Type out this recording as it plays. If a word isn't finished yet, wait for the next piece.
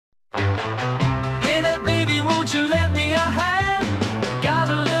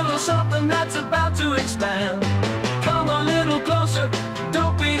expand. Come a little closer,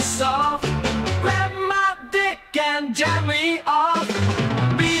 don't be soft. Grab my dick and jam me off.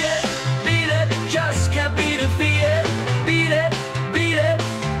 Beat it, just can't be defeated. Beat it,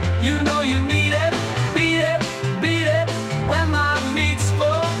 you know you need it. Beat it, when my meat's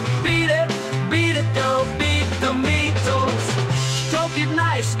full. Beat it, girl, beat the Meatles. Stroke it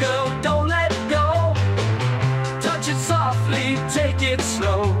nice, girl, don't let go. Touch it softly, take it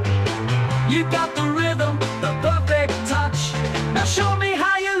slow. You got the rhythm, the perfect touch. Now show me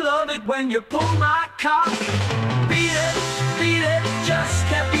how you love it when you pull my cock. Beat it, just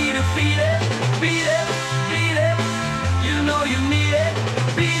can't be defeated. Beat it, you know you need it.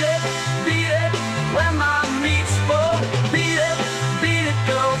 Beat it, when my meat's full. Beat it,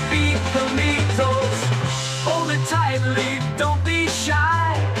 girl, beat the Meatles. Hold it tightly, don't be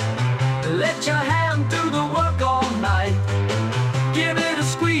shy. Let your hand do the work all night. Give it a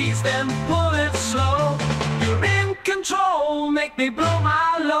squeeze, then pull it slow. You're in control, make me blow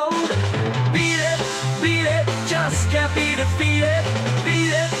my load. Beat it, just can't be defeated.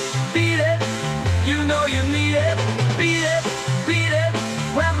 Beat it, you know you need it. Beat it,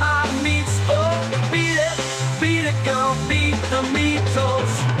 when my meat's full. Beat it, girl, beat the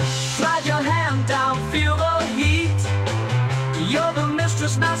Meatles. Slide your hand down, feel the heat. You're the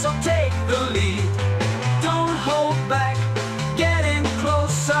mistress now, so take the lead. Don't hold back, get in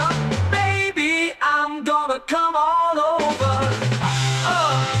closer. Baby, I'm gonna come all over.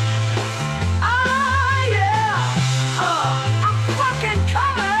 I'm fucking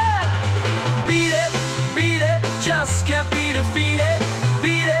coming. Beat it, just can't be defeated.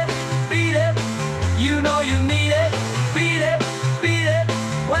 Beat it, you know you need it. Beat it,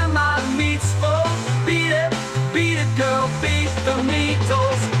 when my meat's full. Beat it, girl, beat the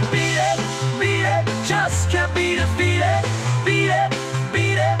Meatles. Beat it, just can't be defeated. Beat it,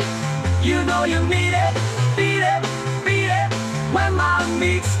 you know you need it. Beat it, when my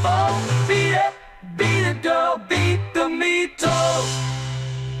meat's